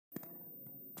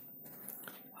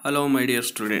Hello, my dear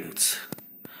students.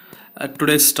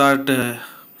 Today start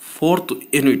fourth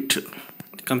unit,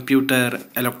 computer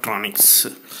electronics.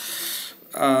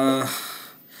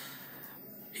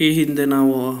 ಈ ಹಿಂದೆ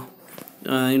ನಾವು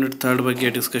unit third ಬಗ್ಗೆ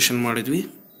ಡಿಸ್ಕಷನ್ ಮಾಡಿದ್ವಿ.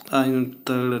 ಯೂನಿಟ್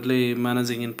ಥರ್ಡಲ್ಲಿ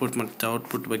ಮ್ಯಾನೇಜಿಂಗ್ ಇನ್ಪುಟ್ ಮತ್ತು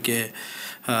ಔಟ್ಪುಟ್ ಬಗ್ಗೆ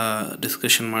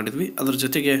ಡಿಸ್ಕಷನ್ ಮಾಡಿದ್ವಿ. ಅದರ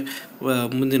ಜೊತೆಗೆ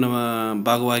ಮುಂದಿನ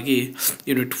ಭಾಗವಾಗಿ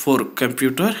ಯೂನಿಟ್ 4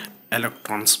 ಕಂಪ್ಯೂಟರ್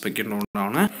ಎಲೆಕ್ಟ್ರಾನಿಕ್ಸ್ ಬಗ್ಗೆ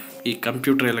ನೋಡೋಣ. ಈ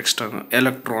ಕಂಪ್ಯೂಟರ್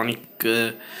ಎಲೆಕ್ಟ್ರಾನಿಕ್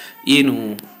ಏನು,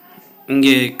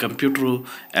 ಹಿಂಗೆ ಕಂಪ್ಯೂಟ್ರು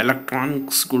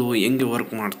ಎಲೆಕ್ಟ್ರಾನಿಕ್ಸ್ಗಳು ಹೆಂಗೆ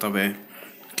ವರ್ಕ್ ಮಾಡ್ತವೆ,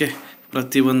 ಓಕೆ,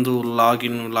 ಪ್ರತಿಯೊಂದು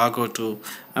ಲಾಗಿನ್ ಲಾಗೌಟು,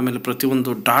 ಆಮೇಲೆ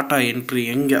ಪ್ರತಿಯೊಂದು ಡಾಟಾ ಎಂಟ್ರಿ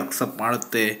ಹೆಂಗೆ ಅಕ್ಸೆಪ್ಟ್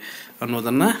ಮಾಡುತ್ತೆ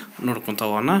ಅನ್ನೋದನ್ನು ನೋಡ್ಕೊತ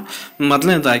ಹೋಗೋಣ.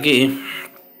 ಮೊದಲನೇದಾಗಿ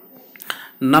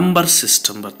ನಂಬರ್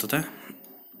ಸಿಸ್ಟಮ್ ಬರ್ತದೆ.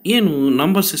 ಏನು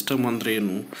ನಂಬರ್ ಸಿಸ್ಟಮ್ ಅಂದರೆ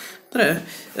ಏನು ಅಂದರೆ,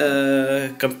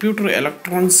 ಕಂಪ್ಯೂಟರ್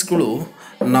ಎಲೆಕ್ಟ್ರಾನಿಕ್ಸ್ಗಳು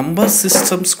ನಂಬರ್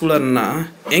ಸಿಸ್ಟಮ್ಸ್ಗಳನ್ನು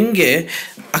ಹೆಂಗೆ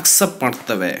ಅಕ್ಸೆಪ್ಟ್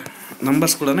ಮಾಡ್ತವೆ,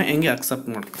 ನಂಬರ್ಸ್ಗಳನ್ನು ಹೆಂಗೆ ಅಕ್ಸೆಪ್ಟ್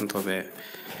ಮಾಡ್ಕೊತವೆ,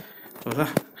 ಹೌದಾ?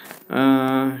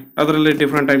 ಅದರಲ್ಲಿ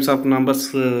ಡಿಫ್ರೆಂಟ್ ಟೈಪ್ಸ್ ಆಫ್ ನಂಬರ್ಸ್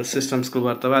ಸಿಸ್ಟಮ್ಸ್ಗಳು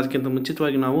ಬರ್ತವೆ. ಅದಕ್ಕಿಂತ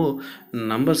ಮುಂಚಿತವಾಗಿ ನಾವು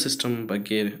ನಂಬರ್ ಸಿಸ್ಟಮ್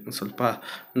ಬಗ್ಗೆ ಸ್ವಲ್ಪ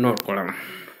ನೋಡ್ಕೊಳ್ಳೋಣ.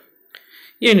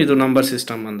 ಏನಿದು ನಂಬರ್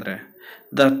ಸಿಸ್ಟಮ್ ಅಂದರೆ,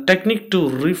 the technique to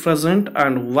represent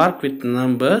and work with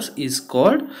numbers is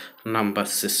called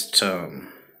number system.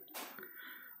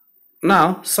 Now,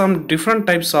 some different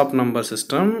types of number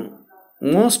system.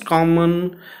 Most common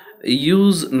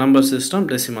use number system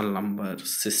decimal number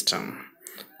system.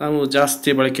 ನಾವು ಜಾಸ್ತಿ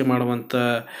ಬಳಕೆ ಮಾಡುವಂಥ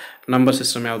number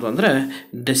system ಯಾವುದು ಅಂದರೆ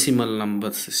decimal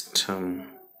number system.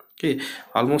 Okay,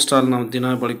 almost all ನಾವು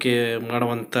ದಿನ ಬಳಕೆ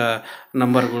ಮಾಡುವಂಥ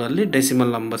ನಂಬರ್ಗಳಲ್ಲಿ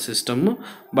ಡೆಸಿಮಲ್ ನಂಬರ್ ಸಿಸ್ಟಮ್ಮು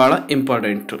ಭಾಳ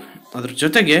ಇಂಪಾರ್ಟೆಂಟು. ಅದ್ರ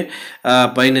ಜೊತೆಗೆ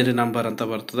ಬೈನರಿ ನಂಬರ್ ಅಂತ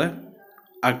ಬರ್ತದೆ,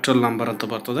 ಆಕ್ಚುಯಲ್ ನಂಬರ್ ಅಂತ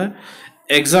ಬರ್ತದೆ,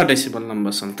 ಎಕ್ಸಾಡೆಸಿಮಲ್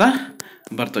ನಂಬರ್ಸ್ ಅಂತ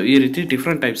ಬರ್ತವೆ. ಈ ರೀತಿ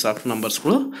ಡಿಫ್ರೆಂಟ್ ಟೈಪ್ಸ್ ಆಫ್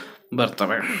ನಂಬರ್ಸ್ಗಳು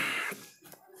ಬರ್ತವೆ.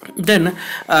 Then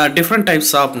different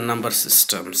types of number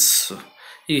systems.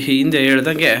 ಈ ಹಿಂದೆ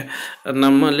ಹೇಳ್ದಂಗೆ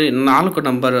ನಮ್ಮಲ್ಲಿ 4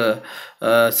 ನಂಬರ್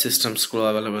ಸಿಸ್ಟಮ್ಸ್ಗಳು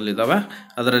ಅವೈಲೇಬಲ್ ಇದ್ದಾವೆ.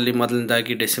 ಅದರಲ್ಲಿ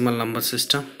ಮೊದಲನೇದಾಗಿ ಡೆಸಿಮಲ್ ನಂಬರ್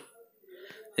ಸಿಸ್ಟಮ್,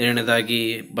 ಎರಡನೇದಾಗಿ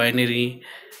ಬೈನರಿ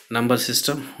ನಂಬರ್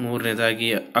ಸಿಸ್ಟಮ್,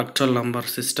 ಮೂರನೇದಾಗಿ ಆಕ್ಚುಯಲ್ ನಂಬರ್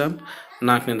ಸಿಸ್ಟಮ್,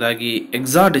 ನಾಲ್ಕನೇದಾಗಿ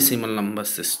hexadecimal number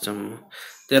system.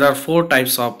 There are 4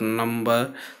 types of number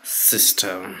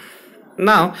system.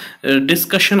 Now,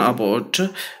 discussion about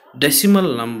decimal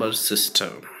number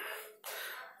system.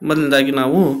 ಮೊದಲನೇದಾಗಿ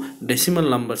ನಾವು ಡೆಸಿಮಲ್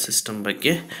ನಂಬರ್ ಸಿಸ್ಟಮ್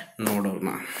ಬಗ್ಗೆ ನೋಡೋಣ.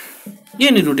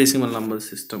 ಏನಿದು ಡೆಸಿಮಲ್ ನಂಬರ್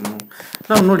ಸಿಸ್ಟಮು?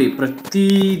 ನಾವು ನೋಡಿ,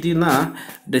 ಪ್ರತಿದಿನ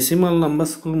ಡೆಸಿಮಲ್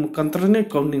ನಂಬರ್ಸ್ಗಳ ಮುಖಾಂತರನೇ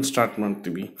ಕೌಂಟಿಂಗ್ ಸ್ಟಾರ್ಟ್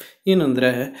ಮಾಡ್ತೀವಿ.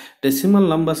 ಏನಂದರೆ ಡೆಸಿಮಲ್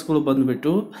ನಂಬರ್ಸ್ಗಳು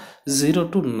ಬಂದುಬಿಟ್ಟು 0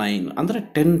 to 9 ಅಂದರೆ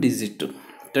 10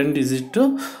 ಡಿಜಿಟ್ಟು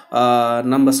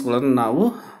ನಂಬರ್ಸ್ಗಳನ್ನು ನಾವು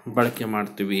ಬಳಕೆ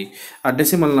ಮಾಡ್ತೀವಿ. ಆ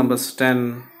ಡೆಸಿಮಲ್ ನಂಬರ್ಸ್ 10,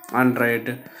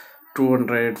 100,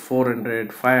 200, 400,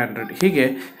 500 ಹೀಗೆ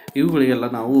ಇವುಗಳಿಗೆಲ್ಲ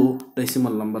ನಾವು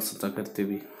ಡೆಸಿಮಲ್ ನಂಬರ್ಸ್ ಅಂತ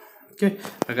ಕರಿತೀವಿ. ಓಕೆ,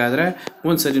 ಹಾಗಾದರೆ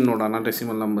ಒಂದ್ಸರಿ ನೋಡೋಣ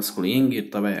decimal ನಂಬರ್ಸ್ಗಳು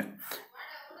ಹೆಂಗಿರ್ತವೆ.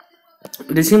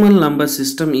 Decimal number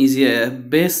system is A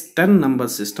base 10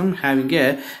 number system having A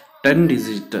 10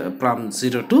 digit from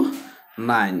 0 to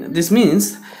 9. This means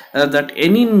that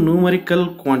any numerical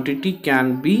quantity can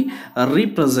be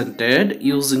represented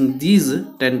using these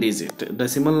 10 digit.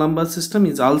 Decimal number system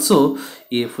is also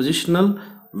a positional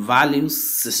value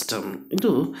system.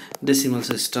 ಇದು decimal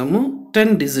system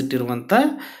 10 digit ಇರುವಂಥ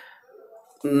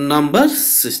number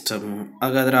system.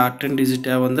 ಹಾಗಾದರೆ ಆ 10 digit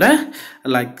ಯಾವಂದರೆ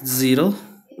like 0,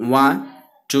 1,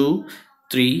 2,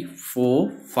 3, 4,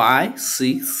 5,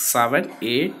 6, 7,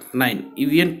 8, 9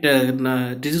 ಇವೇನು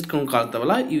ಡಿಜಿಟ್ಗಳು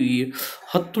ಕಾಣ್ತಾವಲ್ಲ, ಇವು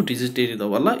 10 digit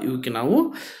ಏನಿದಾವಲ್ಲ ಇವಕ್ಕೆ ನಾವು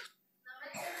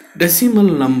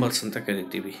decimal numbers ಅಂತ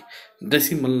ಕರಿತೀವಿ.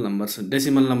 ಡೆಸಿಮಲ್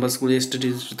ನಂಬರ್ಸ್ಗಳು ಎಷ್ಟು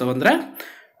ಡಿಜಿಟ್ ಇರ್ತಾವೆ ಅಂದರೆ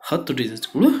 10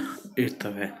 ಡಿಜಿಟ್ಗಳು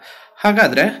ಇರ್ತವೆ.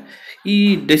 ಹಾಗಾದರೆ ಈ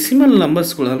ಡೆಸಿಮಲ್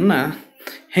ನಂಬರ್ಸ್ಗಳನ್ನು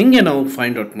ಹೆಂಗೆ ನಾವು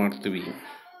ಫೈಂಡ್ ಔಟ್ ಮಾಡ್ತೀವಿ?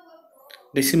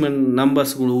 ಡೆಸಿಮಲ್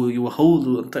ನಂಬರ್ಸ್ಗಳು ಇವು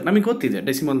ಹೌದು ಅಂತ ನಮಗೆ ಗೊತ್ತಿದೆ.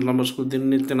 ಡೆಸಿಮಲ್ ನಂಬರ್ಸ್ಗಳು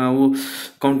ದಿನನಿತ್ಯ ನಾವು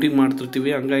ಕೌಂಟಿಂಗ್ ಮಾಡ್ತಿರ್ತೀವಿ.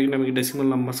 ಹಂಗಾಗಿ ನಮಗೆ ಡೆಸಿಮಲ್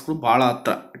ನಂಬರ್ಸ್ಗಳು ಭಾಳ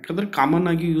ಹತ್ರ, ಯಾಕಂದರೆ ಕಾಮನ್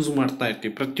ಆಗಿ ಯೂಸ್ ಮಾಡ್ತಾ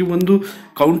ಇರ್ತೀವಿ. ಪ್ರತಿಯೊಂದು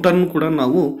ಕೌಂಟರ್ನು ಕೂಡ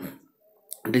ನಾವು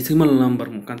ಡೆಸಿಮಲ್ ನಂಬರ್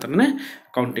ಮುಖಾಂತರನೇ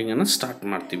ಕೌಂಟಿಂಗನ್ನು ಸ್ಟಾರ್ಟ್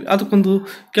ಮಾಡ್ತೀವಿ. ಅದಕ್ಕೊಂದು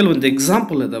ಕೆಲವೊಂದು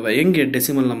ಎಕ್ಸಾಂಪಲ್ ಇದಾವೆ ಹೆಂಗೆ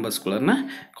ಡೆಸಿಮಲ್ ನಂಬರ್ಸ್ಗಳನ್ನು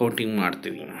ಕೌಂಟಿಂಗ್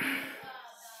ಮಾಡ್ತೀವಿ.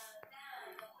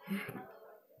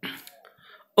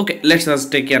 Okay, let's us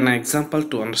take an example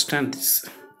to understand this.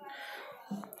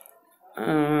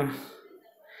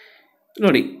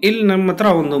 ನೋಡಿ, ಇಲ್ಲಿ ನಮ್ಮ ಹತ್ರ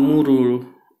ಒಂದು 3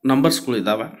 ನಂಬರ್ಸ್ಗಳು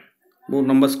ಇದ್ದಾವೆ. 3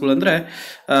 ನಂಬರ್ಸ್ಗಳು ಅಂದರೆ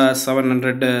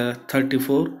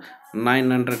 734,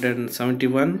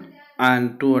 971 ಆ್ಯಂಡ್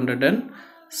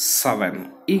 207.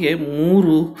 ಹೀಗೆ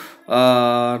 3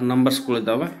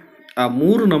 ನಂಬರ್ಸ್ಗಳಿದ್ದಾವೆ. ಆ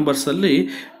 3 ನಂಬರ್ಸಲ್ಲಿ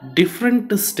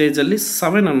ಡಿಫ್ರೆಂಟ್ ಸ್ಟೇಜಲ್ಲಿ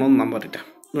 7 ಅನ್ನೋದು ನಂಬರ್ ಇದೆ.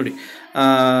 ನೋಡಿ,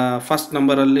 first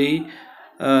ನಂಬರಲ್ಲಿ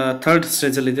third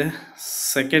ಸ್ಟೇಜಲ್ಲಿದೆ,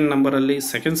 second ನಂಬರಲ್ಲಿ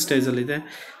second ಸ್ಟೇಜಲ್ಲಿದೆ,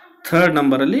 third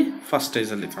ನಂಬರಲ್ಲಿ first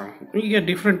ಸ್ಟೇಜಲ್ಲಿ ಇದೆ. ಹೀಗೆ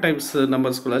ಡಿಫ್ರೆಂಟ್ ಟೈಪ್ಸ್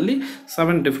ನಂಬರ್ಸ್ಗಳಲ್ಲಿ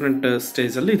 7 ಡಿಫ್ರೆಂಟ್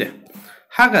ಸ್ಟೇಜಲ್ಲಿ ಇದೆ.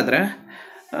 ಹಾಗಾದರೆ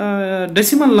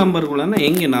ಡೆಸಿಮಲ್ ನಂಬರ್ಗಳನ್ನು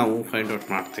ಹೆಂಗೆ ನಾವು ಫೈಂಡ್ ಔಟ್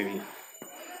ಮಾಡ್ತೀವಿ?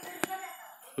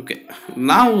 ಓಕೆ,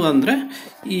 ನಾವು ಅಂದರೆ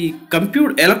ಈ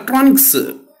ಕಂಪ್ಯೂಟರ್ ಎಲೆಕ್ಟ್ರಾನಿಕ್ಸ್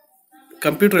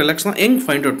ಹೆಂಗೆ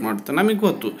ಫೈಂಡ್ ಔಟ್ ಮಾಡುತ್ತೆ ನಮಗೆ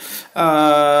ಗೊತ್ತು.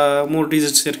 3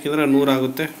 ಡಿಜಿಟ್ ಸೇರ್ಕಿದ್ರೆ 100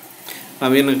 ಆಗುತ್ತೆ.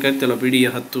 ನಾವೇನು ಕರಿತೀವಲ್ಲ ಬಿಡಿ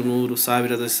 10, 100,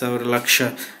 1000, 10,000, ಲಕ್ಷ,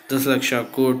 10 ಲಕ್ಷ,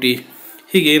 ಕೋಟಿ,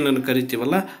 ಹೀಗೆ ಏನನ್ನು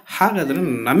ಕರಿತೀವಲ್ಲ. ಹಾಗಾದರೆ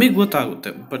ನಮಗೆ ಗೊತ್ತಾಗುತ್ತೆ.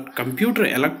 ಬಟ್ ಕಂಪ್ಯೂಟರ್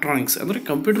ಎಲೆಕ್ಟ್ರಾನಿಕ್ಸ್ ಅಂದರೆ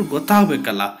ಕಂಪ್ಯೂಟರ್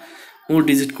ಗೊತ್ತಾಗಬೇಕಲ್ಲ. 3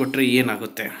 ಡಿಜಿಟ್ ಕೊಟ್ಟರೆ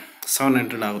ಏನಾಗುತ್ತೆ,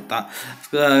 700 ಆಗುತ್ತಾ,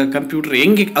 ಕಂಪ್ಯೂಟರ್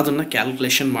ಹೆಂಗೆ ಅದನ್ನು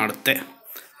ಕ್ಯಾಲ್ಕುಲೇಷನ್ ಮಾಡುತ್ತೆ.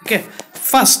 ಓಕೆ,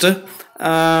 ಫಸ್ಟ್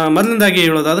ಮೊದಲನೇದಾಗಿ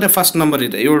ಹೇಳೋದಾದರೆ ಫಸ್ಟ್ ನಂಬರ್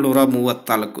ಇದೆ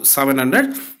 734,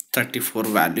 734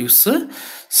 ವ್ಯಾಲ್ಯೂಸ್.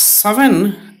 7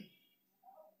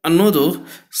 ಅನ್ನೋದು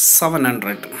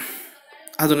 700,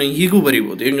 ಅದನ್ನು ಹೀಗೂ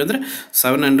ಬರಿಬೋದು. ಹೆಂಗಂದರೆ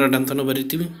 700 ಅಂತಲೂ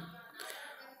ಬರಿತೀವಿ,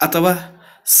 ಅಥವಾ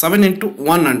 7 ×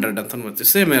 100 ಅಂತಲೂ ಬರ್ತೀವಿ,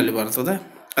 ಸೇಮ್ ವ್ಯಾಲ್ಯೂ ಬರ್ತದೆ.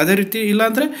 ಅದೇ ರೀತಿ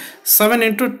ಇಲ್ಲಾಂದರೆ 7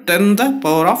 ×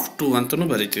 10⁻²ಅಂತಲೂ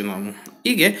ಬರಿತೀವಿ ನಾವು.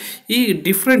 ಹೀಗೆ ಈ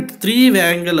ಡಿಫ್ರೆಂಟ್ 3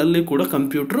 ಆ್ಯಂಗಲಲ್ಲಿ ಕೂಡ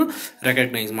ಕಂಪ್ಯೂಟ್ರು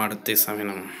ರೆಕಗ್ನೈಸ್ ಮಾಡುತ್ತೆ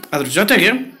 7. ಅದ್ರ ಜೊತೆಗೆ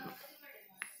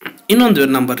ಇನ್ನೊಂದು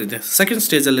ನಂಬರ್ ಇದೆ, second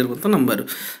ಸ್ಟೇಜಲ್ಲಿರುವಂಥ number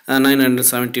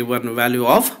 971. Value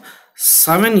of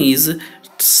 7 is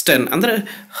 10, ಅಂದರೆ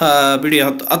ಬಿಡಿ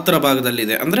 10ರ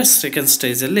ಭಾಗದಲ್ಲಿದೆ. ಅಂದರೆ ಸೆಕೆಂಡ್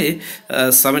ಸ್ಟೇಜಲ್ಲಿ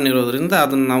 7 ಇರೋದ್ರಿಂದ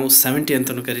ಅದನ್ನು ನಾವು 70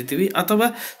 ಅಂತಲೂ ಕರಿತೀವಿ, ಅಥವಾ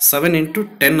 7 ×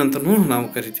 10 ಅಂತಲೂ ನಾವು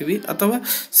ಕರಿತೀವಿ, ಅಥವಾ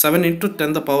 7 ×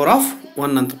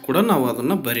 10⁻1 ಅಂತ ಕೂಡ ನಾವು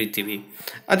ಅದನ್ನು ಬರಿತೀವಿ.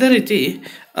 ಅದೇ ರೀತಿ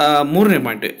ಮೂರನೇ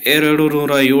ಪಾಯಿಂಟ್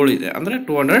 207 ಇದೆ, ಅಂದರೆ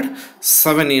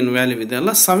 207 ಏನು ವ್ಯಾಲ್ಯೂ ಇದೆ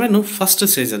ಅಲ್ಲ, 7 ಫಸ್ಟ್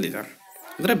ಸ್ಟೇಜಲ್ಲಿದೆ,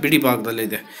 ಅಂದರೆ ಬಿಡಿ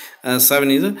ಭಾಗದಲ್ಲಿದೆ. 7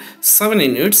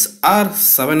 ಯೂನಿಟ್ಸ್ ಆರ್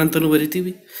 7 ಅಂತಲೂ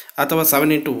ಬರಿತೀವಿ, ಅಥವಾ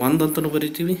 7 × 1 ಅಂತಲೂ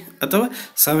ಬರಿತೀವಿ, ಅಥವಾ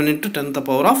 7 ×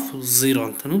 10⁻0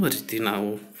 ಅಂತಲೂ ಬರಿತೀವಿ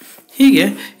ನಾವು. ಹೀಗೆ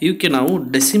ಇವಕ್ಕೆ ನಾವು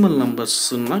ಡೆಸಿಮಲ್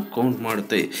ನಂಬರ್ಸನ್ನು ಕೌಂಟ್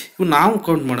ಮಾಡುತ್ತೇವೆ. ಇವು ನಾವು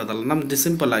ಕೌಂಟ್ ಮಾಡೋದಲ್ಲ, ನಮ್ದು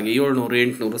ಸಿಂಪಲ್ ಆಗಿ 700,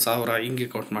 800, 1000 ಹಿಂಗೆ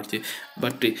ಕೌಂಟ್ ಮಾಡ್ತೀವಿ.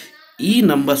 ಬಟ್ ಈ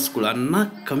ನಂಬರ್ಸ್ಗಳನ್ನು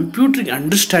ಕಂಪ್ಯೂಟ್ರಿಗೆ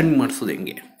ಅಂಡರ್ಸ್ಟ್ಯಾಂಡಿಂಗ್ ಮಾಡಿಸೋದು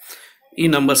ಹೆಂಗೆ? ಈ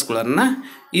ನಂಬರ್ಸ್ಗಳನ್ನು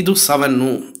ಇದು 7,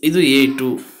 ಇದು 8,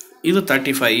 ಇದು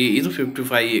 35, ಇದು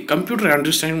 55, ಕಂಪ್ಯೂಟರ್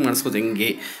ಅಂಡರ್ಸ್ಟ್ಯಾಂಡಿಂಗ್ ಮಾಡಿಸೋದು ಹೆಂಗೆ?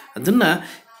 ಅದನ್ನು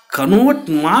ಕನ್ವರ್ಟ್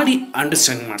ಮಾಡಿ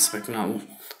ಅಂಡರ್ಸ್ಟ್ಯಾಂಡಿಂಗ್ ಮಾಡಿಸ್ಬೇಕು ನಾವು.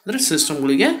 ಅಂದರೆ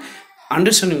ಸಿಸ್ಟಮ್ಗಳಿಗೆ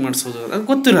ಅಂಡರ್ಸ್ಟ್ಯಾಂಡಿಂಗ್ ಮಾಡಿಸೋದು ಅದು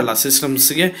ಗೊತ್ತಿರಲ್ಲ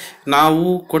ಸಿಸ್ಟಮ್ಸ್ಗೆ. ನಾವು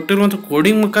ಕೊಟ್ಟಿರುವಂಥ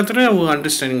ಕೋಡಿಂಗ್ ಮುಖಾಂತರ ಅವು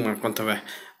ಅಂಡರ್ಸ್ಟ್ಯಾಂಡಿಂಗ್ ಮಾಡ್ಕೊತವೆ.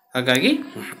 ಹಾಗಾಗಿ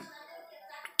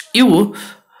ಇವು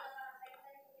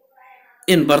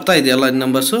ಏನು ಬರ್ತಾ ಇದೆಯಲ್ಲ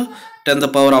ನಂಬರ್ಸು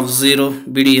 10⁻0,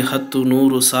 ಬಿಡಿ 10,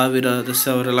 100, 1000,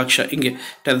 10,000, ಲಕ್ಷ, ಹಿಂಗೆ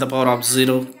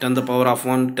 10⁻0,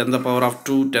 10⁻1,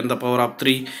 10⁻2,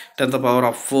 10⁻3,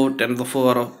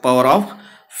 10⁻4,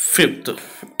 10⁻5.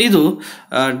 ಇದು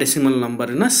ಡೆಸಿಮಲ್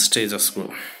ನಂಬರಿನ ಸ್ಟೇಜಸ್ಗಳು.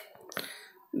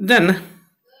 ದೆನ್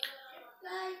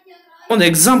ಒಂದು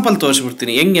ಎಕ್ಸಾಂಪಲ್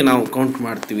ತೋರಿಸ್ಬಿಡ್ತೀನಿ ಹೆಂಗೆ ನಾವು ಕೌಂಟ್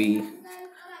ಮಾಡ್ತೀವಿ,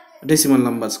 ಡೆಸಿಮಲ್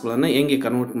ನಂಬರ್ಸ್ಗಳನ್ನು ಹೆಂಗೆ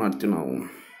ಕನ್ವರ್ಟ್ ಮಾಡ್ತೀವಿ ನಾವು.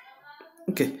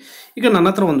 ಓಕೆ, ಈಗ ನನ್ನ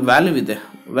ಹತ್ರ ಒಂದು ವ್ಯಾಲ್ಯೂ ಇದೆ.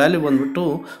 ವ್ಯಾಲ್ಯೂ ಬಂದ್ಬಿಟ್ಟು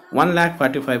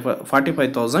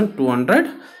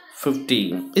 1,45,250.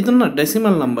 ಇದನ್ನು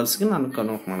ಡೆಸಿಮಲ್ ನಂಬರ್ಸ್ಗೆ ನಾನು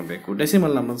ಕನ್ವರ್ಟ್ ಮಾಡಬೇಕು.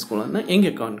 ಡೆಸಿಮಲ್ ನಂಬರ್ಸ್ಗಳನ್ನು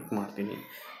ಹೆಂಗೆ ಕನ್ವರ್ಟ್ ಮಾಡ್ತೀನಿ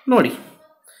ನೋಡಿ.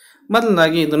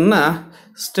 ಮೊದಲದಾಗಿ ಇದನ್ನು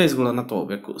ಸ್ಟೇಜ್ಗಳನ್ನು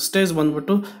ತೊಗೋಬೇಕು. ಸ್ಟೇಜ್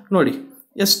ಬಂದ್ಬಿಟ್ಟು ನೋಡಿ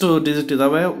ಎಷ್ಟು ಡಿಜಿಟ್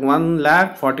ಇದ್ದಾವೆ.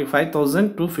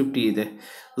 1,45,250 ಇದೆ.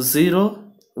 0,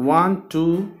 1, 2,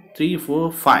 3, 4,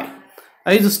 5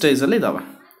 5 ಸ್ಟೇಜಲ್ಲಿ ಇದ್ದಾವೆ,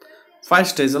 5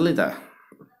 ಸ್ಟೇಜಲ್ಲಿ ಇದ್ದಾವೆ.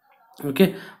 ಓಕೆ,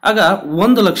 ಆಗ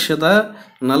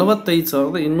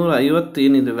 1,45,250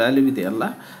 ಏನಿದೆ ವ್ಯಾಲ್ಯೂ ಇದೆಯಲ್ಲ,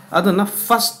 ಅದನ್ನು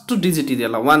ಫಸ್ಟ್ ಡಿಜಿಟ್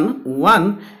ಇದೆಯಲ್ಲ 1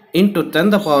 ×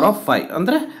 10⁻5,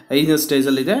 ಅಂದರೆ 5ನೇ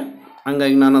ಸ್ಟೇಜಲ್ಲಿದೆ.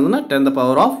 ಹಂಗಾಗಿ ನಾನು ಅದನ್ನು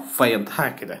 10⁻5 ಅಂತ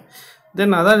ಹಾಕಿದೆ.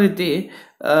 ದೆನ್ ಅದೇ ರೀತಿ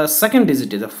ಸೆಕೆಂಡ್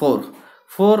ಡಿಜಿಟ್ ಇದೆ 4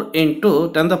 ×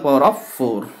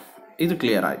 10⁻4, ಇದು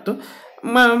ಕ್ಲಿಯರ್ ಆಯಿತು.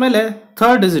 ಆಮೇಲೆ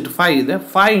ಥರ್ಡ್ ಡಿಜಿಟ್ 5 ಇದೆ,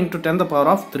 5 ×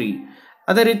 10⁻3.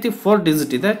 ಅದೇ ರೀತಿ 4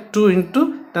 ಡಿಜಿಟ್ ಇದೆ 2 ×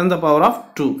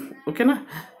 10⁻2. ಓಕೆನಾ.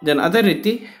 ದೆನ್ ಅದೇ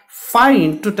ರೀತಿ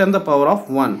 5 ×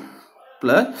 10⁻1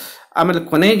 ಪ್ಲಸ್ ಆಮೇಲೆ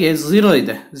ಕೊನೆಗೆ 0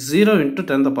 ಇದೆ, 0 ×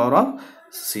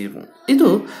 10⁻0. ಇದು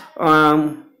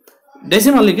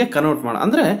ಡೆಸಿಮಲ್ಲಿಗೆ ಕನ್ವರ್ಟ್ ಮಾಡಿ,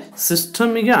 ಅಂದರೆ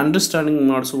ಸಿಸ್ಟಮಿಗೆ ಅಂಡರ್ಸ್ಟ್ಯಾಂಡಿಂಗ್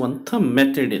ಮಾಡಿಸುವಂಥ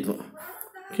ಮೆಥಡ್ ಇದು.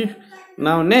 ಓಕೆ,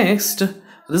 ನಾವು ನೆಕ್ಸ್ಟ್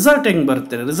ರಿಸಲ್ಟ್ ಹೆಂಗೆ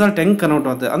ಬರುತ್ತೆ, ರಿಸಲ್ಟ್ ಹೆಂಗೆ ಕನ್ವರ್ಟ್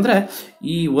ಆಗುತ್ತೆ ಅಂದರೆ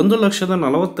ಈ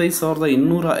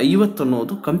 1,45,250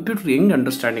 ಅನ್ನೋದು ಕಂಪ್ಯೂಟರ್ ಹೆಂಗೆ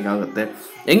ಅಂಡರ್ಸ್ಟ್ಯಾಂಡಿಂಗ್ ಆಗುತ್ತೆ,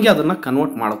 ಹೆಂಗೆ ಅದನ್ನು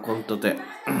ಕನ್ವರ್ಟ್ ಮಾಡ್ಕೊತದೆ.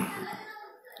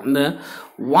 ಅಂದರೆ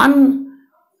 1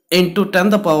 ×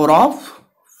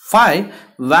 10⁻5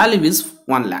 ವ್ಯಾಲ್ಯೂ ಈಸ್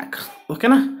 1 lakh.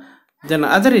 ಓಕೆನಾ. ದೆನ್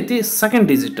ಅದೇ ರೀತಿ ಸೆಕೆಂಡ್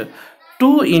ಡಿಜಿಟ್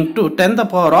 2 ×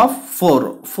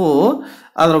 10⁻4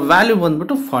 ಅದರ ವ್ಯಾಲ್ಯೂ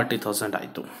ಬಂದ್ಬಿಟ್ಟು 40,000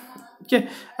 ಆಯಿತು. ಓಕೆ,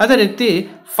 ಅದೇ ರೀತಿ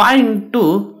 5 ×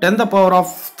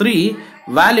 10⁻3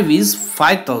 ವ್ಯಾಲ್ಯೂ ಈಸ್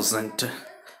 5,000.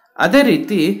 ಅದೇ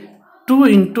ರೀತಿ 2 ×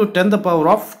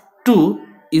 10⁻2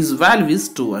 is value is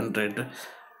 200.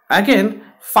 Again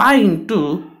 5 into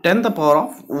 10 the power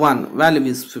of 1 value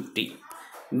is 50.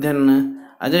 Then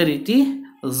ಅದೇ ರೀತಿ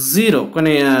 0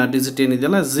 ಕೊನೆಯ ಡಿಜಿಟ್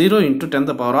ಏನಿದೆಯಲ್ಲ 0 into 10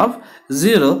 the power of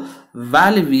 0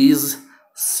 value is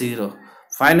 0.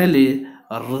 Finally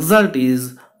result is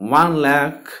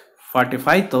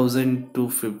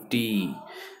 1,45,250.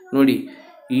 ನೋಡಿ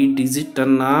ಈ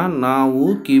ಡಿಜಿಟನ್ನು ನಾವು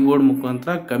ಕೀಬೋರ್ಡ್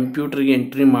ಮುಖಾಂತರ ಕಂಪ್ಯೂಟರ್ಗೆ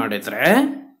ಎಂಟ್ರಿ ಮಾಡಿದರೆ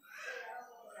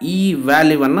ಈ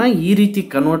ವ್ಯಾಲ್ಯೂವನ್ನು ಈ ರೀತಿ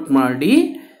ಕನ್ವರ್ಟ್ ಮಾಡಿ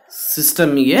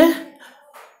ಸಿಸ್ಟಮಿಗೆ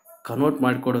ಕನ್ವರ್ಟ್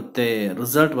ಮಾಡಿಕೊಡುತ್ತೆ,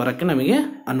 ರಿಸಲ್ಟ್ ಬರೋಕ್ಕೆ ನಮಗೆ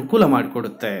ಅನುಕೂಲ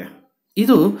ಮಾಡಿಕೊಡುತ್ತೆ.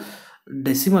 ಇದು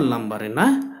ಡೆಸಿಮಲ್ ನಂಬರಿನ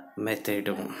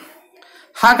ಮೆಥಡು.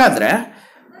 ಹಾಗಾದರೆ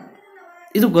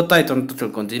ಇದು ಗೊತ್ತಾಯಿತು ಅಂತ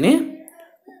ತಿಳ್ಕೊತೀನಿ.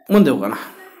 ಮುಂದೆ ಹೋಗೋಣ.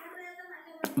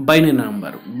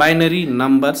 Binary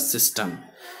number system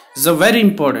is a very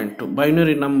important.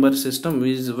 Binary number system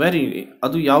is very,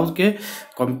 ಅದು ಯಾವುದಕ್ಕೆ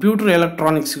ಕಂಪ್ಯೂಟರ್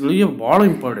ಎಲೆಕ್ಟ್ರಾನಿಕ್ಸ್ಗಳಿಗೆ ಭಾಳ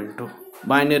ಇಂಪಾರ್ಟೆಂಟು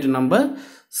ಬೈನರಿ ನಂಬರ್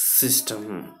ಸಿಸ್ಟಮ್.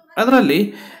 ಅದರಲ್ಲಿ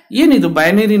ಏನಿದು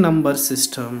binary number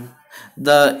system? The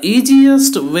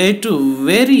easiest way to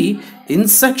very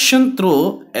instruction through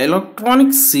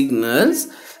electronic signals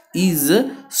is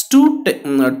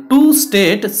two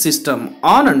state system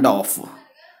on and of.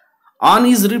 On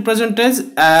is represented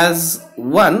as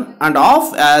 1 and off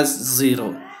as 0.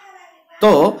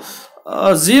 So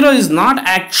 0 is not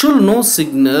actual no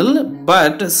signal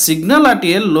but signal at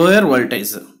a lower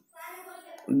voltage.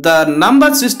 The number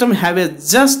system have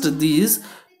just these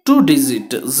two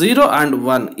digit 0 and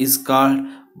 1 is called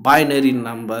binary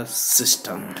number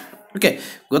system. Okay,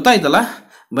 ಗೊತ್ತಾಯ್ತಲ್ಲ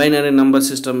binary number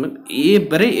system.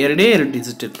 ಬರೀ ಎರಡೇ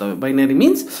digit ಇರ್ತವೆ. Binary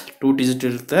means 2 digit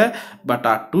ಇರುತ್ತೆ. But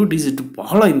ಆ 2 digit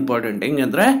ಬಹಳ important.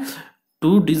 ಹೆಂಗಂದರೆ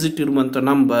 2 digit ಇರುವಂಥ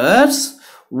numbers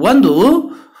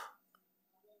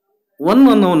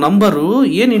ಒಂದು number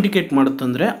ಏನು ಇಂಡಿಕೇಟ್ ಮಾಡುತ್ತೆ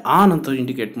ಅಂದರೆ ಆನ್ ಅಂತ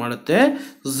ಇಂಡಿಕೇಟ್ ಮಾಡುತ್ತೆ,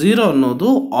 0 ಅನ್ನೋದು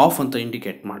ಆಫ್ ಅಂತ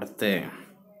ಇಂಡಿಕೇಟ್ ಮಾಡುತ್ತೆ.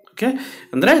 ಓಕೆ,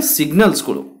 ಅಂದರೆ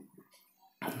ಸಿಗ್ನಲ್ಸ್ಗಳು.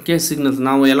 ಓಕೆ, ಸಿಗ್ನಲ್ಸ್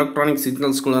ನಾವು ಎಲೆಕ್ಟ್ರಾನಿಕ್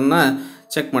ಸಿಗ್ನಲ್ಸ್ಗಳನ್ನು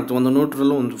ಚೆಕ್ ಮಾಡ್ತೀವಿ. ಒಂದು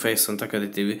ನ್ಯೂಟ್ರಲ್, ಒಂದು ಫೇಸ್ ಅಂತ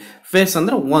ಕರಿತೀವಿ. ಫೇಸ್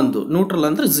ಅಂದರೆ 1, ನ್ಯೂಟ್ರಲ್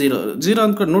ಅಂದರೆ 0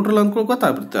 ಅಂದ್ಕೊಂಡು ನ್ಯೂಟ್ರಲ್ ಅಂದ್ಕೊಂಡು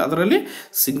ಗೊತ್ತಾಗ್ಬಿಡುತ್ತೆ. ಅದರಲ್ಲಿ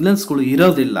ಸಿಗ್ನಲ್ಸ್ಗಳು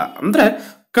ಇರೋದಿಲ್ಲ, ಅಂದರೆ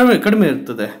ಕಡಿಮೆ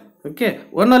ಇರ್ತದೆ. ಓಕೆ,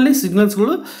 1ಅಲ್ಲಿ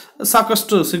ಸಿಗ್ನಲ್ಸ್ಗಳು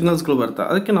ಸಾಕಷ್ಟು ಸಿಗ್ನಲ್ಸ್ಗಳು ಬರ್ತವೆ.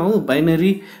 ಅದಕ್ಕೆ ನಾವು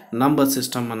ಬೈನರಿ ನಂಬರ್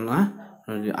ಸಿಸ್ಟಮನ್ನು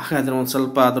ಹಾಗಾದರೆ ಒಂದು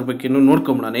ಸ್ವಲ್ಪ ಅದ್ರ ಬಗ್ಗೆ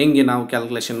ನೋಡ್ಕೊಂಬಿಡೋಣ, ಹೆಂಗೆ ನಾವು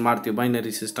ಕ್ಯಾಲ್ಕುಲೇಷನ್ ಮಾಡ್ತೀವಿ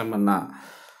binary ಸಿಸ್ಟಮನ್ನು.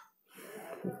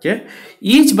 Okay,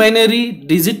 each binary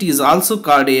digit is also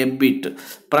called A ಬಿಟ್.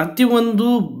 ಪ್ರತಿಯೊಂದು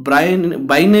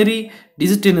ಬೈನರಿ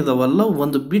ಡಿಜಿಟ್ ಏನಿದಾವಲ್ಲ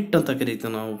ಒಂದು ಬಿಟ್ ಅಂತ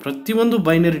ಕರಿತೀವಿ ನಾವು. ಪ್ರತಿಯೊಂದು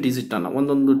ಬೈನರಿ ಡಿಜಿಟನ್ನು,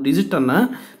 ಒಂದೊಂದು ಡಿಜಿಟನ್ನು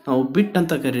ನಾವು ಬಿಟ್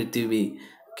ಅಂತ ಕರಿತೀವಿ.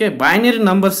 Okay, binary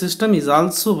number system is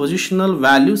also positional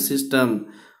value system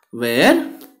wear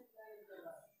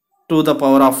to the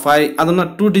power of 5 ಅದನ್ನು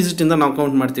 2 ಡಿಜಿಟಿಂದ ನಾವು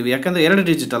ಕೌಂಟ್ ಮಾಡ್ತೀವಿ. ಯಾಕಂದರೆ 2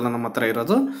 ಡಿಜಿಟ್ ಅಲ್ಲ ನಮ್ಮ ಹತ್ರ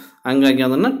ಇರೋದು, ಹಂಗಾಗಿ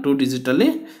ಅದನ್ನು 2 ಡಿಜಿಟಲ್ಲಿ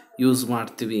ಯೂಸ್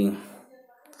ಮಾಡ್ತೀವಿ.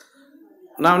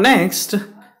 Now next,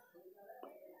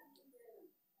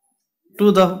 to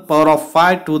the power of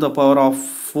 5, to the power of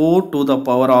 4, to the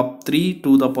power of 3,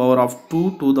 to the power of 2,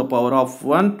 to the power of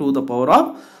 1, to the power of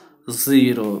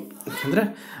 0. ಅಂದರೆ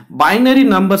ಬೈನರಿ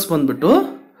ನಂಬರ್ಸ್ ಬಂದ್ಬಿಟ್ಟು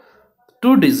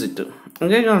 2 ಡಿಜಿಟ್.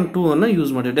 ಹಾಗಾಗಿ ನಾನು 2 ಅನ್ನು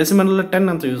ಯೂಸ್ ಮಾಡಿದ್ವಿ. Decimal 10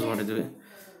 ಅಂತ use ಮಾಡಿದ್ವಿ.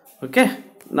 Okay,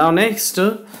 ನಾವು next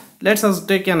let's us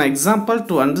take an example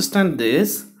to understand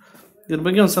this. ಇದ್ರ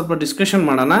ಬಗ್ಗೆ ಒಂದು ಸ್ವಲ್ಪ ಡಿಸ್ಕಷನ್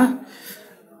ಮಾಡೋಣ.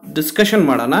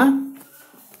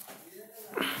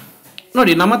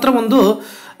 ನೋಡಿ, ನಮ್ಮ ಹತ್ರ ಒಂದು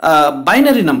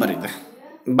ಬೈನರಿ ನಂಬರ್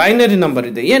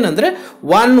ಇದೆ. ಏನಂದರೆ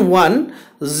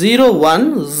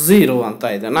 110110 ಅಂತ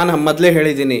ಇದೆ. ನಾನು ಮೊದಲೇ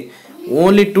ಹೇಳಿದ್ದೀನಿ,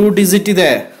 ಓನ್ಲಿ 2 ಡಿಜಿಟ್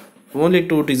ಇದೆ.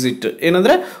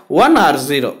 ಏನಂದರೆ 1 or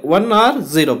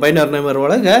 0 ಬೈನರಿ ನಂಬರ್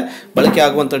ಒಳಗೆ ಬಳಕೆ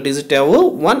ಆಗುವಂಥ ಡಿಜಿಟ್ ಯಾವುವು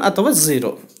 1 ಅಥವಾ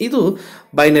 0. ಇದು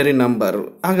ಬೈನರಿ ನಂಬರ್.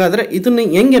 ಹಾಗಾದರೆ ಇದನ್ನು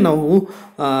ಹೆಂಗೆ ನಾವು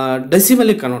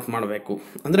ಡೆಸಿಮಲಿ ಕನ್ವರ್ಟ್ ಮಾಡಬೇಕು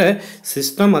ಅಂದರೆ,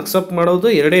 ಸಿಸ್ಟಮ್ ಅಕ್ಸೆಪ್ಟ್ ಮಾಡೋದು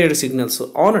 2 ಸಿಗ್ನಲ್ಸು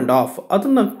ಆನ್ ಆ್ಯಂಡ್ ಆಫ್.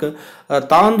 ಅದನ್ನು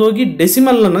ತಗೊಂಡೋಗಿ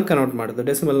ಡೆಸಿಮಲನ್ನು ಕನ್ವರ್ಟ್ ಮಾಡೋದು.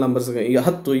 ಡೆಸಿಮಲ್ ನಂಬರ್ಸ್ಗೆ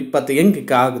 10, 20 ಹೆಂಗೆ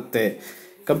ಆಗುತ್ತೆ,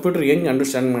 ಕಂಪ್ಯೂಟರ್ ಹೆಂಗೆ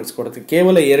ಅಂಡರ್ಸ್ಟ್ಯಾಂಡ್ ಮಾಡಿಸ್ಕೊಡುತ್ತೆ.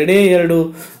 ಕೇವಲ 2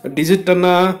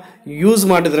 ಡಿಜಿಟನ್ನು ಯೂಸ್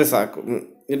ಮಾಡಿದರೆ ಸಾಕು,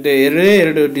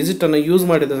 2 ಡಿಜಿಟನ್ನು ಯೂಸ್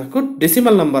ಮಾಡಿದರೆ ಸಾಕು,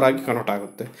 ಡೆಸಿಮಲ್ ನಂಬರ್ ಆಗಿ ಕನ್ವರ್ಟ್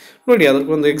ಆಗುತ್ತೆ. ನೋಡಿ,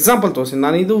 ಅದಕ್ಕೊಂದು ಎಕ್ಸಾಂಪಲ್ ತೋರಿಸ್ತೀನಿ.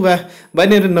 ನಾನು ಇದು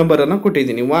ಬೈನರಿ ನಂಬರನ್ನು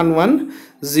ಕೊಟ್ಟಿದ್ದೀನಿ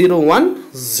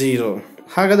 11010.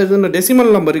 ಹಾಗಾದರೆ ಇದನ್ನು ಡೆಸಿಮಲ್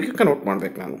ನಂಬರಿಗೆ ಕನ್ವರ್ಟ್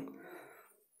ಮಾಡಬೇಕು ನಾನು.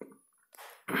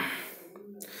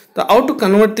 How to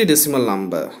convert the decimal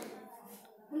number?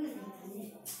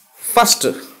 First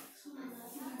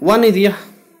 1 ಇದೆಯಾ?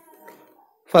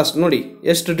 ಫಸ್ಟ್ ನೋಡಿ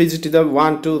ಎಷ್ಟು ಡಿಜಿಟ್ ಇದಾವೆ.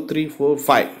 1 2 3 4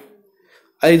 5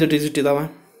 5 ಡಿಜಿಟ್ ಇದಾವೆ,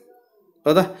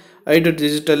 ಹೌದಾ? 5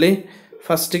 ಡಿಜಿಟಲ್ಲಿ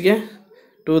ಫಸ್ಟಿಗೆ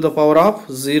ಟು ದ ಪವರ್ ಆಫ್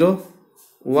 0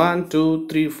 1 2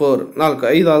 3 4 4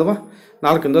 5 ಆದವಾ?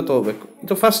 4ಇಂದ ತೊಗೋಬೇಕು.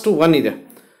 ಇದು ಫಸ್ಟ್ 1 ಇದೆ.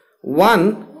 1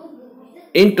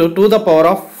 into two the power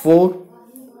of 4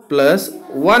 plus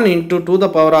 1 into two the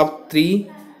power of 3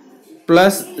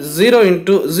 plus 0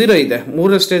 into 0 ಇದೆ,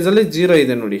 ಮೂರನೇ ಸ್ಟೇಜಲ್ಲಿ 0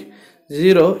 ಇದೆ ನೋಡಿ.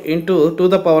 0 into two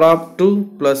the power of 2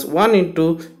 plus 1 into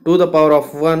two the power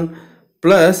of 1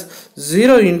 plus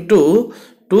 0 into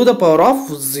two the power of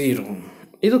 0.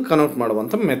 ಇದು convert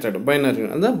ಮಾಡುವಂಥ method. Binary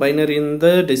ಅಂದರೆ ಬೈನರಿಯಿಂದ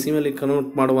ಡೆಸಿಮಲಿಗೆ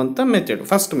convert ಮಾಡುವಂಥ method,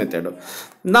 first method.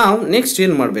 ನಾವು ನೆಕ್ಸ್ಟ್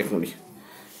ಏನು ಮಾಡಬೇಕು ನೋಡಿ,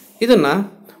 ಇದನ್ನು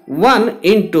 1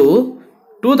 into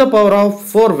two the power of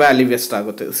 4 value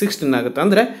ಎಷ್ಟಾಗುತ್ತೆ? 16 ಆಗುತ್ತೆ.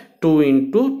 ಅಂದರೆ 2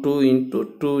 into 2 into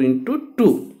 2 into 2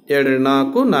 2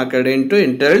 4 4 8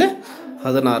 8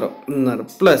 16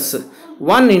 plus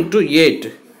 1 into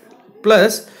 8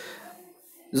 plus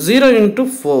 0 into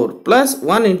 4 plus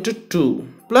 1 into 2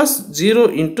 plus 0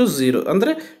 into 0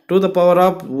 ಅಂದರೆ to the power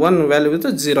of 1 value ಇದು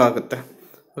 0 ಆಗುತ್ತೆ.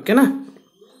 ಓಕೆನಾ?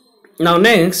 ನಾವು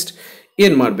ನೆಕ್ಸ್ಟ್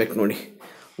ಏನು ಮಾಡಬೇಕು ನೋಡಿ,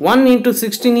 1 into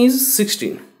 16 is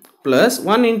 16 plus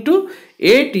 1 into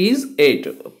 8 is 8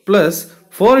 plus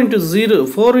 4 into 0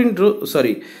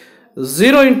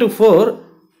 into 4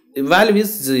 value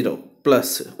is 0 plus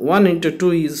 1 into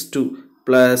 2 is 2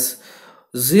 plus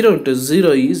 0 into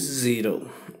 0 is 0.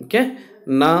 Okay,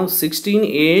 now 16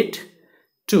 8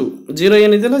 2 0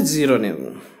 ಏನಿದೆಯಲ್ಲ 0ನೇ.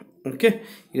 Okay,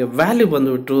 ಈಗ ವ್ಯಾಲ್ಯೂ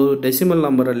ಬಂದುಬಿಟ್ಟು ಡೆಸಿಮಲ್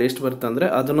ನಂಬರಲ್ಲಿ ಎಷ್ಟು ಬರುತ್ತೆ ಅಂದರೆ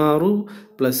 16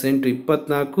 plus 8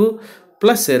 24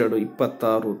 plus 2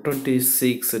 26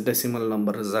 26 decimal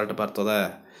number result ಬರ್ತದೆ.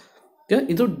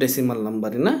 ಇದು ಡೆಸಿಮಲ್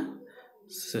ನಂಬರಿನ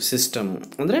ಸಿಸ್ಟಮ್.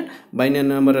 ಅಂದರೆ ಬೈನರಿ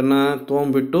ನಂಬರನ್ನು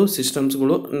ತೊಗೊಂಡ್ಬಿಟ್ಟು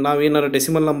ಸಿಸ್ಟಮ್ಸ್ಗಳು ನಾವೇನಾರು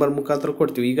ಡೆಸಿಮಲ್ ನಂಬರ್ ಮುಖಾಂತರ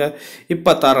ಕೊಡ್ತೀವಿ. ಈಗ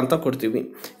 26 ಅಂತ ಕೊಡ್ತೀವಿ.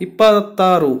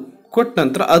 26 ಕೊಟ್ಟ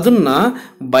ನಂತರ ಅದನ್ನು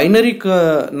ಬೈನರಿ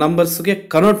ನಂಬರ್ಸ್ಗೆ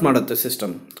ಕನ್ವರ್ಟ್ ಮಾಡುತ್ತೆ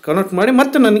ಸಿಸ್ಟಮ್. ಕನ್ವರ್ಟ್ ಮಾಡಿ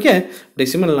ಮತ್ತೆ ನನಗೆ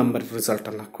ಡೆಸಿಮಲ್ ನಂಬರ್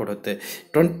ರಿಸಲ್ಟನ್ನು ಕೊಡುತ್ತೆ.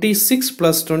 26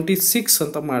 ಪ್ಲಸ್ 26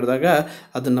 ಅಂತ ಮಾಡಿದಾಗ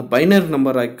ಅದನ್ನು ಬೈನರಿ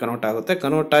ನಂಬರ್ ಆಗಿ ಕನ್ವರ್ಟ್ ಆಗುತ್ತೆ.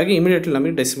 ಕನ್ವರ್ಟ್ ಆಗಿ ಇಮಿಡಿಯೇಟ್ಲಿ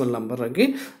ನಮಗೆ ಡೆಸಿಮಲ್ ನಂಬರ್ ಆಗಿ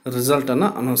ರಿಸಲ್ಟನ್ನು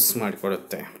ಅನೌನ್ಸ್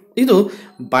ಮಾಡಿಕೊಡುತ್ತೆ. ಇದು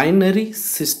ಬೈನರಿ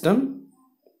ಸಿಸ್ಟಮ್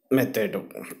ಮೆಥಡು.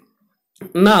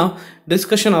 ನಾವು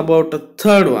ಡಿಸ್ಕಷನ್ ಅಬೌಟ್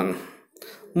ಥರ್ಡ್ ಒನ್.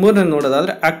 ಮೂರನೇ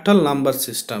ನೋಡೋದಾದರೆ ಆಕ್ಟಲ್ ನಂಬರ್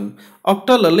ಸಿಸ್ಟಮ್.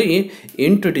 ಆಕ್ಟಲಲ್ಲಿ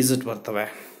 8 ಡಿಜಿಟ್ ಬರ್ತವೆ.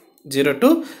 0 to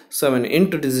 7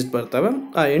 8 ಡಿಜಿಟ್ ಬರ್ತವೆ.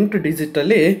 ಆ 8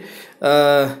 ಡಿಜಿಟಲ್ಲಿ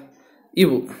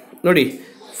ಇವು ನೋಡಿ,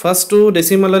 ಫಸ್ಟು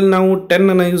ಡೆಸಿಮಲಲ್ಲಿ ನಾವು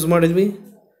 10 ಯೂಸ್ ಮಾಡಿದ್ವಿ,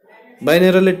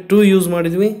 ಬೈನರಲ್ಲಿ 2 ಯೂಸ್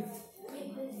ಮಾಡಿದ್ವಿ.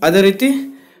 ಅದೇ ರೀತಿ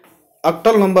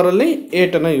ಆಕ್ಟಲ್ ನಂಬರಲ್ಲಿ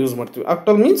 8 ಯೂಸ್ ಮಾಡ್ತೀವಿ.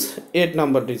 Octal means 8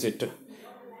 number digit.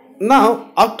 ನಾವು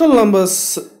octal numbers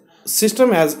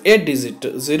system has 8 digit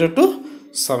 0 to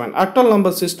 7. Octal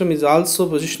number system is also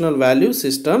positional value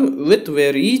system with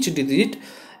where each digit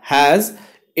has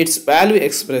its value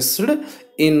expressed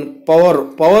in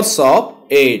powers of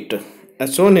 8 as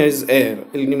shown as here.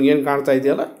 ಇಲ್ಲಿ ನಿಮಗೆ ಏನು ಕಾಣ್ತಾ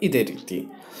ಇದೆಯಲ್ಲ ಇದೇ ರೀತಿ.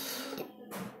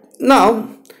 Now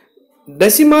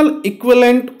decimal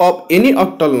equivalent of any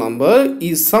octal number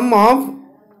is sum of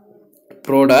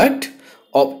product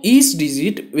of each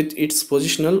digit with its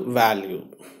positional value.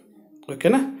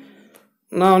 Okay na?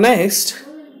 Now next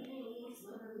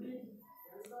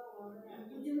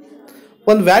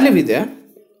ಒಂದು value ಇದೆ,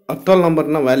 octal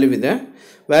ನಂಬರ್ನ ವ್ಯಾಲ್ಯೂ ಇದೆ.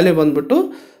 ವ್ಯಾಲ್ಯೂ ಬಂದ್ಬಿಟ್ಟು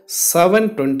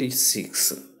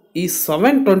 726. ಈ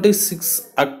 726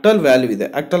 ಆಕ್ಟಲ್ ವ್ಯಾಲ್ಯೂ ಇದೆ,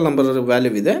 ಆಕ್ಟಲ್ ನಂಬರ್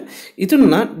ವ್ಯಾಲ್ಯೂ ಇದೆ.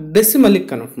 ಇದನ್ನು ಡೆಸಿಮಲಿಗೆ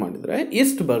convert ಮಾಡಿದರೆ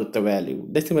ಎಷ್ಟು ಬರುತ್ತೆ ವ್ಯಾಲ್ಯೂ?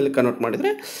 ಡೆಸಿಮಲಿಗೆ ಕನ್ವರ್ಟ್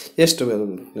ಮಾಡಿದರೆ ಎಷ್ಟು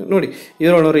ಬರುತ್ತೆ ನೋಡಿ.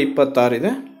 726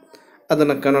 ಇದೆ,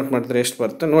 ಅದನ್ನು ಕನ್ವರ್ಟ್ ಮಾಡಿದರೆ ಎಷ್ಟು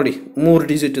ಬರುತ್ತೆ ನೋಡಿ. 3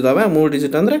 ಡಿಜಿಟ್ ಇದ್ದಾವೆ. 3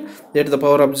 ಡಿಜಿಟ್ ಅಂದರೆ 8 the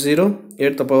power of 0,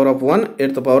 8 the power of 1,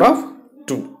 8 the power of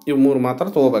 2. ಇವು 3 ಮಾತ್ರ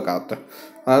ತೊಗೋಬೇಕಾಗುತ್ತೆ.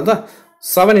 ಹೌದಾ?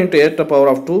 7 into 8 to the power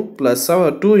of 2 plus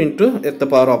 2 into 8 to the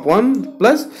power of 1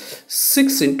 plus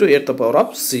 6 into 8 to the power of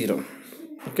 0.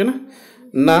 Okay na?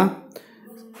 Now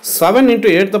 7 into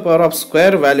 8 to the power of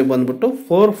square value ಬಂದ್ಬಿಟ್ಟು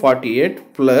 448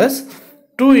 plus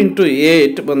 2 into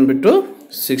 8 ಬಂದ್ಬಿಟ್ಟು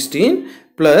 16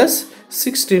 plus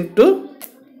 6 into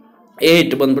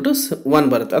 8 ಬಂದ್ಬಿಟ್ಟು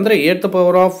 1 ಬರುತ್ತೆ. ಅಂದರೆ 8 to the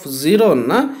power of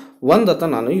 0ನ್ನು 1 ಅಂತ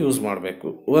ನಾನು use ಮಾಡಬೇಕು.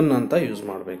 1 ಅಂತ use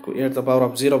ಮಾಡಬೇಕು. 8 ದ ಪವರ್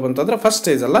ಆಫ್ 0 ಬಂತಂದರೆ ಫಸ್ಟ್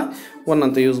ಸ್ಟೇಜ್ ಅಲ್ಲ, 1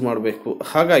 ಅಂತ ಯೂಸ್ ಮಾಡಬೇಕು.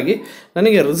 ಹಾಗಾಗಿ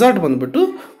ನನಗೆ ರಿಸಲ್ಟ್ ಬಂದುಬಿಟ್ಟು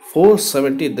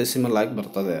 470 ಡೆಸಿಮಲ್ ಆಗಿ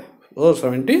ಬರ್ತದೆ.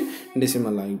 470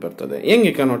 ಡೆಸಿಮಲ್ ಆಗಿ ಬರ್ತದೆ.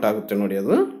 ಹೆಂಗೆ ಕನ್ವರ್ಟ್ ಆಗುತ್ತೆ ನೋಡಿ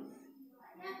ಅದು.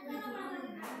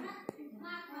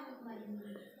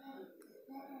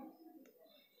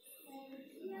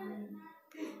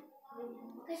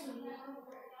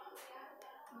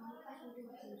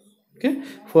 ಓಕೆ,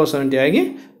 470 ಆಗಿ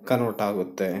ಕನ್ವರ್ಟ್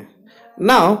ಆಗುತ್ತೆ.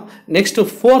 ನಾವು next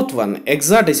fourth one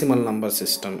hexadecimal number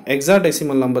system.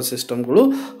 Hexadecimal number ಸಿಸ್ಟಮ್ಗಳು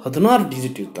 16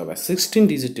 ಡಿಜಿಟ್ ಇರ್ತವೆ, 16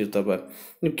 ಡಿಜಿಟ್ ಇರ್ತವೆ.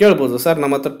 ನೀವು ಕೇಳ್ಬೋದು, ಸರ್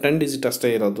ನಮ್ಮ ಹತ್ರ 10 ಡಿಜಿಟ್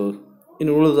ಅಷ್ಟೇ ಇರೋದು,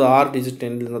 ಇನ್ನು ಉಳಿದು 6 ಡಿಜಿಟ್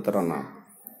ಎಲ್ಲಿಂದ ತರೋಣ,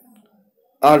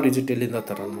 6 ಡಿಜಿಟ್ ಎಲ್ಲಿಂದ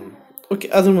ತರೋಣ? ಓಕೆ,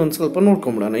 ಅದನ್ನು ಒಂದು ಸ್ವಲ್ಪ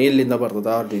ನೋಡ್ಕೊಂಬಿಡೋಣ, ಎಲ್ಲಿಂದ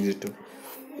ಬರ್ತದೆ 6 ಡಿಜಿಟು.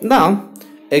 ನಾವು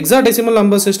hexadecimal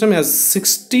number system has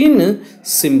 16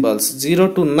 symbols 0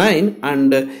 to 9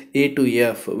 and A to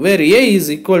F, where A is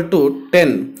equal to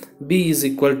 10, B is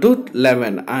equal to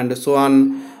 11 and so on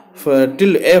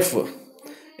till F.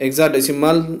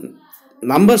 Hexadecimal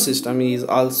number system is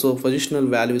also positional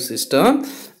value system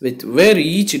with where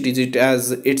each digit has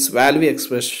its value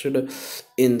expressed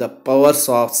in the powers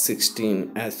of 16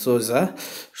 as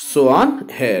so on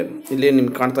here. ಇಲ್ಲಿ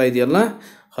ನಿಮ್ಗೆ ಕಾಣ್ತಾ ಇದೆಯಲ್ಲ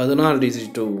 16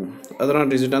 digit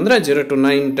ಅಂದರೆ 0 to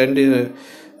 9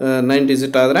 9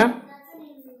 digit ಆದರೆ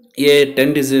A 10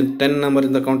 digit 10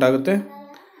 ನಂಬರಿಂದ count ಆಗುತ್ತೆ,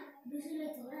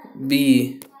 B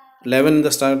 11 ಇಂದ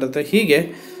start ಆಗುತ್ತೆ, ಹೀಗೆ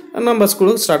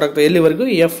ನಂಬರ್ಸ್ಗಳು ಸ್ಟಾರ್ಟ್ ಆಗ್ತವೆ ಎಲ್ಲಿವರೆಗೂ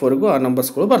ಎಫ್ವರೆಗೂ ಆ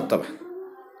ನಂಬರ್ಸ್ಗಳು ಬರ್ತವೆ.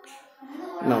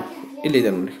 ನಾವು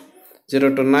ಇಲ್ಲಿದೆ ನೋಡಿ 0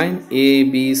 to 9 A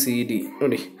B C D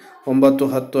ನೋಡಿ 9 10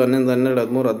 11 12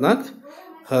 13 14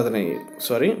 15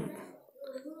 ಸಾರಿ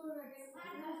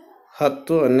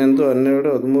 10 11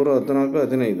 12 13 14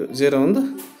 15 0 ಒಂದು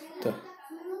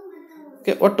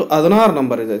ಓಕೆ. ಒಟ್ಟು 16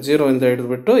 ನಂಬರ್ ಇದೆ, 0 ಇಂದ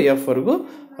ಹಿಡಿದುಬಿಟ್ಟು ಎಫ್ವರೆಗೂ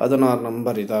 16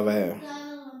 ನಂಬರ್ ಇದ್ದಾವೆ.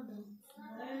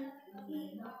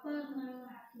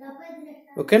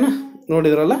 ಓಕೆನಾ,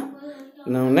 ನೋಡಿದ್ರಲ್ಲ.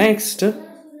 ನಾವು ನೆಕ್ಸ್ಟ್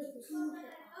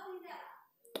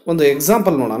ಒಂದು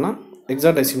ಎಕ್ಸಾಂಪಲ್ ನೋಡೋಣ.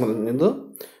 ಹೆಕ್ಸಾಡೆಸಿಮಲ್ ನಿಂದು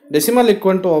decimal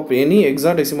equal to of any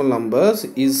hexadecimal numbers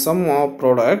is some of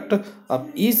product of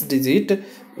each digit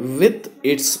with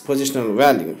its positional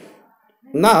value.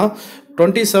 ನಾವು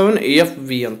 27 ಎಫ್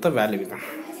ಬಿ ಅಂತ ವ್ಯಾಲ್ಯೂ ಇದೆ.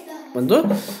 ಒಂದು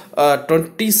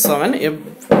 27 ಎಫ್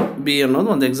ಬಿ ಅನ್ನೋದು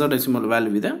ಒಂದು ಹೆಕ್ಸಾಡೆಸಿಮಲ್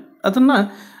ವ್ಯಾಲ್ಯೂ ಇದೆ. ಅದನ್ನು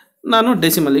ನಾನು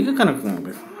ಡೆಸಿಮಲಿಗೆ ಕನೆಕ್ಟ್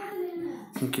ಮಾಡಬೇಕು.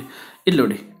 ಓಕೆ, ಇಲ್ಲಿ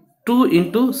ನೋಡಿ 2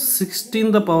 into 16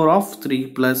 the power of 3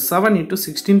 plus 7 into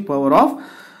 16 power of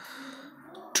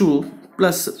 2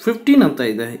 plus 15 ಅಂತ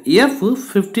ಇದೆ. ಎಫ್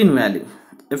 15 ವ್ಯಾಲ್ಯೂ,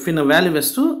 ಎಫಿನ ವ್ಯಾಲ್ಯೂ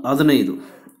ಎಷ್ಟು 15.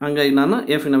 ಹಂಗಾಗಿ ನಾನು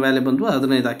ಎಫಿನ ವ್ಯಾಲ್ಯೂ ಬಂದು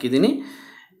 15 ಹಾಕಿದ್ದೀನಿ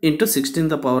into 16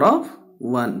 the power of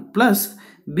 1 plus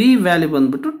B value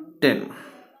ಬಂದ್ಬಿಟ್ಟು 10.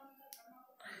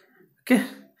 ಓಕೆ,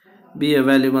 ಬಿ ಯ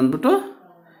ವ್ಯಾಲ್ಯೂ ಬಂದ್ಬಿಟ್ಟು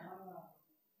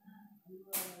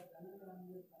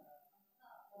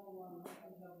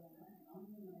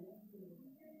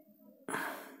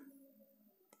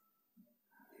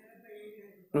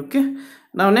ಓಕೆ.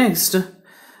 ನಾವು ನೆಕ್ಸ್ಟ್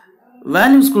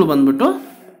ವ್ಯಾಲ್ಯೂಸ್ಗಳು ಬಂದ್ಬಿಟ್ಟು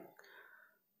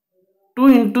 2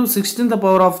 into 16 the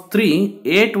power of 3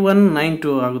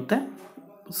 8192 ಆಗುತ್ತೆ.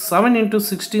 7 into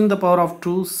 16 the power of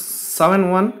 2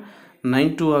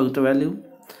 7192 ಆಗುತ್ತೆ ವ್ಯಾಲ್ಯೂ.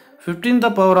 15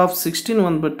 the power of 16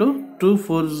 ಬಂದ್ಬಿಟ್ಟು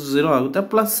 240 ಆಗುತ್ತೆ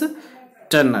ಪ್ಲಸ್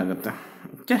 10 ಆಗುತ್ತೆ.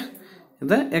 ಓಕೆ,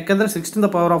 ಇದೆ ಯಾಕೆಂದರೆ 16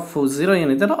 the power of 0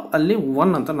 ಏನಿದೆ ಅಲ್ಲಿ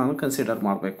 1 ಅಂತ ನಾನು ಕನ್ಸಿಡರ್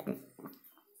ಮಾಡಬೇಕು.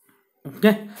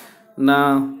 ಓಕೆ,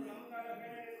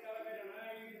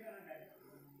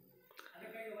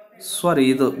 ಸಾರಿ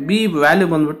ಇದು ಬಿ ವ್ಯಾಲ್ಯೂ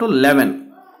ಬಂದ್ಬಿಟ್ಟು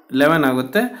 11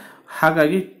 ಆಗುತ್ತೆ.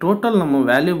 ಹಾಗಾಗಿ ಟೋಟಲ್ ನಮ್ಮ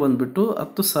ವ್ಯಾಲ್ಯೂ ಬಂದ್ಬಿಟ್ಟು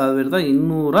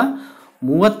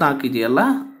 10,234 ಇದೆಯಲ್ಲ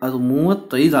ಅದು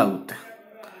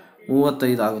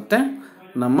 35 ಆಗುತ್ತೆ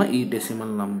ನಮ್ಮ ಈ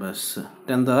ಡೆಸಿಮಲ್ ನಂಬರ್ಸ್.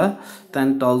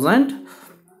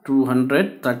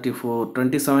 10,234.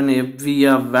 27 ಎಫ್ ವಿಯ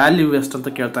ವ್ಯಾಲ್ಯೂ ಎಷ್ಟು ಅಂತ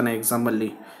ಕೇಳ್ತಾನೆ ಎಕ್ಸಾಮಲ್ಲಿ.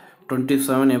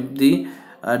 27 ಎಫ್ ದಿ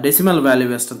ಡೆಸಿಮಲ್ ವ್ಯಾಲ್ಯೂ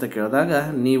ಎಷ್ಟು ಅಂತ ಕೇಳಿದಾಗ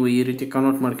ನೀವು ಈ ರೀತಿ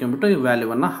ಕನ್ವರ್ಟ್ ಮಾಡ್ಕೊಂಡ್ಬಿಟ್ಟು ಈ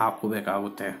ವ್ಯಾಲ್ಯೂವನ್ನು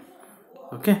ಹಾಕೋಬೇಕಾಗುತ್ತೆ.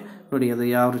 ಓಕೆ, ನೋಡಿ ಅದು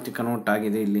ಯಾವ ರೀತಿ ಕನ್ವರ್ಟ್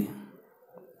ಆಗಿದೆ ಇಲ್ಲಿ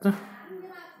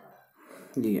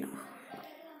ಹೀಗೆ.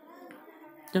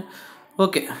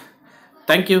 Okay,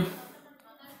 thank you.